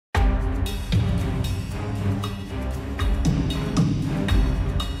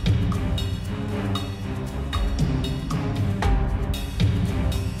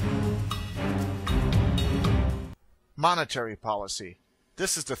Monetary policy.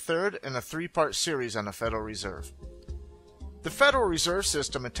 This is the third in a three-part series on the Federal Reserve. The Federal Reserve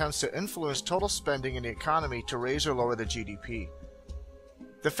System attempts to influence total spending in the economy to raise or lower the GDP.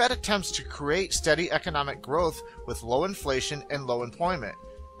 The Fed attempts to create steady economic growth with low inflation and low employment.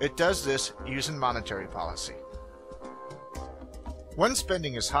 It does this using monetary policy. When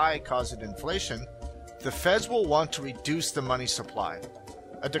spending is high, causing inflation, the Feds will want to reduce the money supply.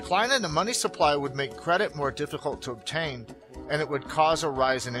 A decline in the money supply would make credit more difficult to obtain, and it would cause a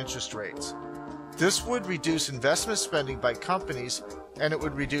rise in interest rates. This would reduce investment spending by companies, and it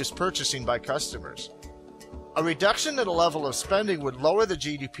would reduce purchasing by customers. A reduction in the level of spending would lower the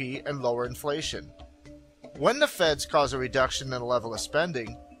GDP and lower inflation. When the Feds cause a reduction in the level of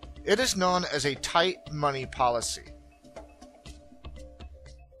spending, it is known as a tight money policy.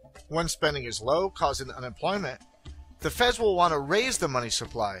 When spending is low, causing unemployment, the Feds will want to raise the money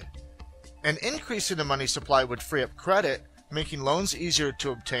supply. An increase in the money supply would free up credit, making loans easier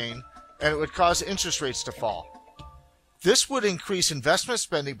to obtain, and it would cause interest rates to fall. This would increase investment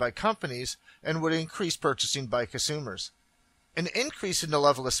spending by companies and would increase purchasing by consumers. An increase in the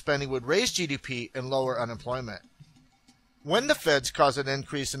level of spending would raise GDP and lower unemployment. When the Feds cause an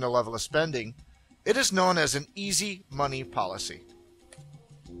increase in the level of spending, it is known as an easy money policy.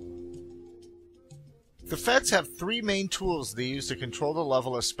 The Feds have three main tools they use to control the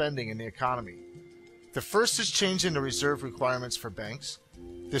level of spending in the economy. The first is changing the reserve requirements for banks.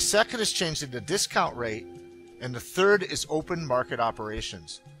 The second is changing the discount rate. And the third is open market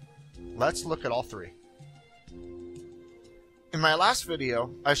operations. Let's look at all three. In my last video,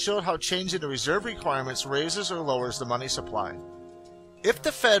 I showed how changing the reserve requirements raises or lowers the money supply. If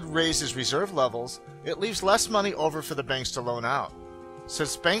the Fed raises reserve levels, it leaves less money over for the banks to loan out.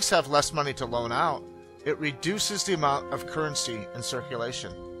 Since banks have less money to loan out, it reduces the amount of currency in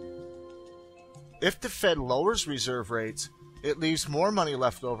circulation. If the Fed lowers reserve rates, it leaves more money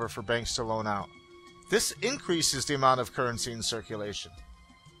left over for banks to loan out. This increases the amount of currency in circulation.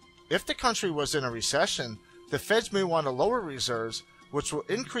 If the country was in a recession, the Feds may want to lower reserves, which will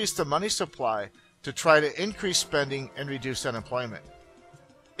increase the money supply to try to increase spending and reduce unemployment.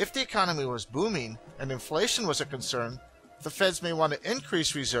 If the economy was booming and inflation was a concern, the Feds may want to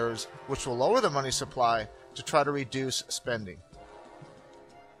increase reserves, which will lower the money supply to try to reduce spending.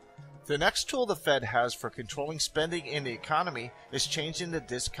 The next tool the Fed has for controlling spending in the economy is changing the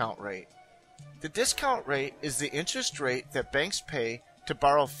discount rate. The discount rate is the interest rate that banks pay to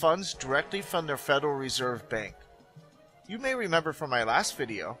borrow funds directly from their Federal Reserve Bank. You may remember from my last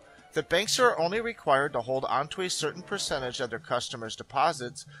video that banks are only required to hold onto a certain percentage of their customers'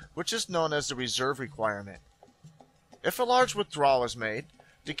 deposits, which is known as the reserve requirement. If a large withdrawal is made,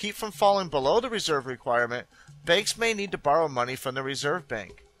 to keep from falling below the reserve requirement, banks may need to borrow money from the Reserve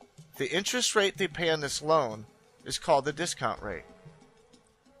Bank. The interest rate they pay on this loan is called the discount rate.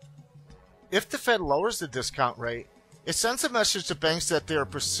 If the Fed lowers the discount rate, it sends a message to banks that they are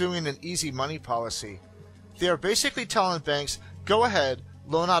pursuing an easy money policy. They are basically telling banks, go ahead,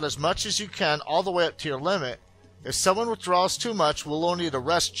 loan out as much as you can all the way up to your limit. If someone withdraws too much, we'll loan you the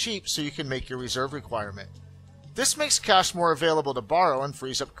rest cheap so you can make your reserve requirement. This makes cash more available to borrow and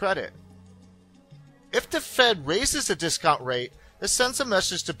frees up credit. If the Fed raises the discount rate, it sends a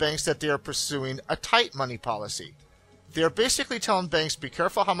message to banks that they are pursuing a tight money policy. They are basically telling banks, be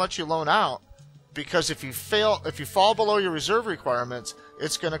careful how much you loan out, because if you fall below your reserve requirements,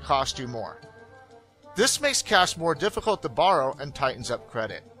 it's going to cost you more. This makes cash more difficult to borrow and tightens up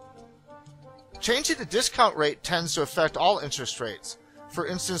credit. Changing the discount rate tends to affect all interest rates. For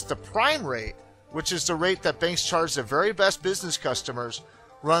instance, the prime rate, which is the rate that banks charge their very best business customers,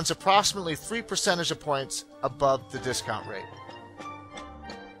 runs approximately 3 percentage points above the discount rate.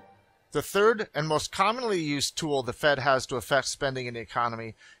 The third and most commonly used tool the Fed has to affect spending in the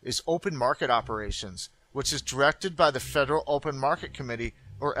economy is open market operations, which is directed by the Federal Open Market Committee,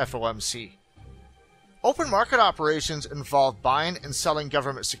 or FOMC. Open market operations involve buying and selling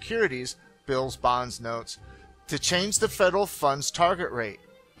government securities, bills, bonds, notes, to change the federal funds target rate.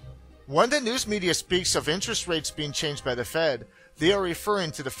 When the news media speaks of interest rates being changed by the Fed, they are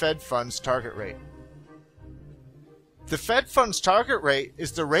referring to the Fed funds target rate. The Fed funds target rate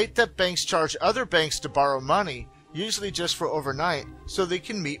is the rate that banks charge other banks to borrow money, usually just for overnight, so they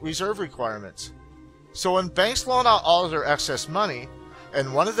can meet reserve requirements. So when banks loan out all of their excess money,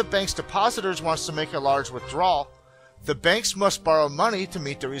 and one of the bank's depositors wants to make a large withdrawal, the banks must borrow money to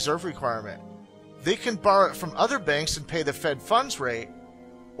meet the reserve requirement. They can borrow it from other banks and pay the Fed funds rate,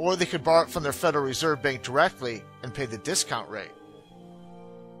 or they could borrow it from their Federal Reserve Bank directly and pay the discount rate.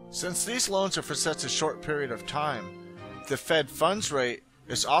 Since these loans are for such a short period of time, the Fed funds rate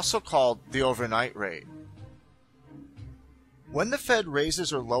is also called the overnight rate. When the Fed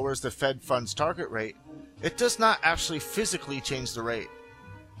raises or lowers the Fed funds target rate, it does not actually physically change the rate.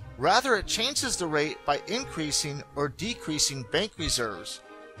 Rather, it changes the rate by increasing or decreasing bank reserves,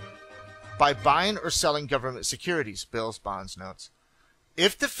 by buying or selling government securities, bills, bonds, notes.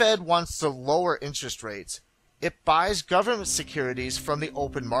 If the Fed wants to lower interest rates, it buys government securities from the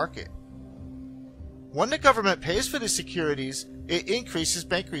open market. When the government pays for the securities, it increases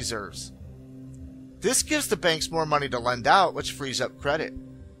bank reserves. This gives the banks more money to lend out, which frees up credit.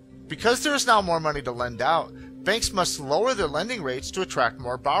 Because there is now more money to lend out, banks must lower their lending rates to attract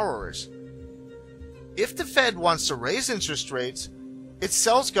more borrowers. If the Fed wants to raise interest rates, it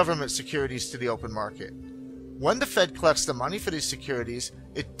sells government securities to the open market. When the Fed collects the money for these securities,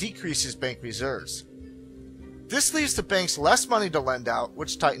 it decreases bank reserves. This leaves the banks less money to lend out,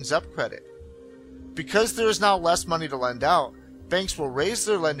 which tightens up credit. Because there is now less money to lend out, banks will raise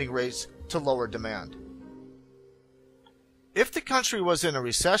their lending rates to lower demand. If the country was in a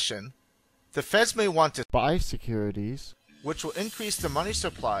recession, the Feds may want to buy securities, which will increase the money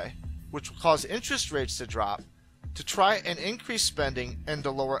supply, which will cause interest rates to drop, to try and increase spending and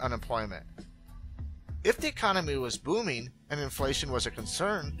to lower unemployment. If the economy was booming and inflation was a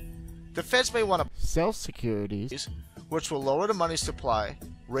concern, the Feds may want to sell securities, which will lower the money supply,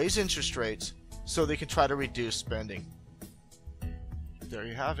 raise interest rates, so they can try to reduce spending. There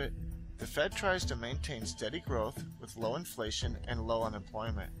you have it. The Fed tries to maintain steady growth with low inflation and low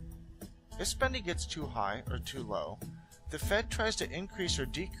unemployment. If spending gets too high or too low, the Fed tries to increase or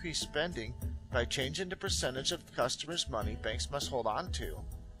decrease spending by changing the percentage of customers' money banks must hold on to,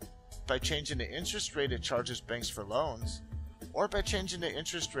 by changing the interest rate it charges banks for loans, or by changing the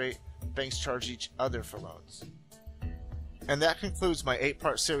interest rate banks charge each other for loans. And that concludes my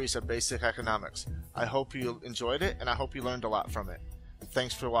 8-part series of basic economics. I hope you enjoyed it and I hope you learned a lot from it.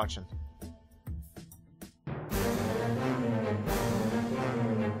 Thanks for watching.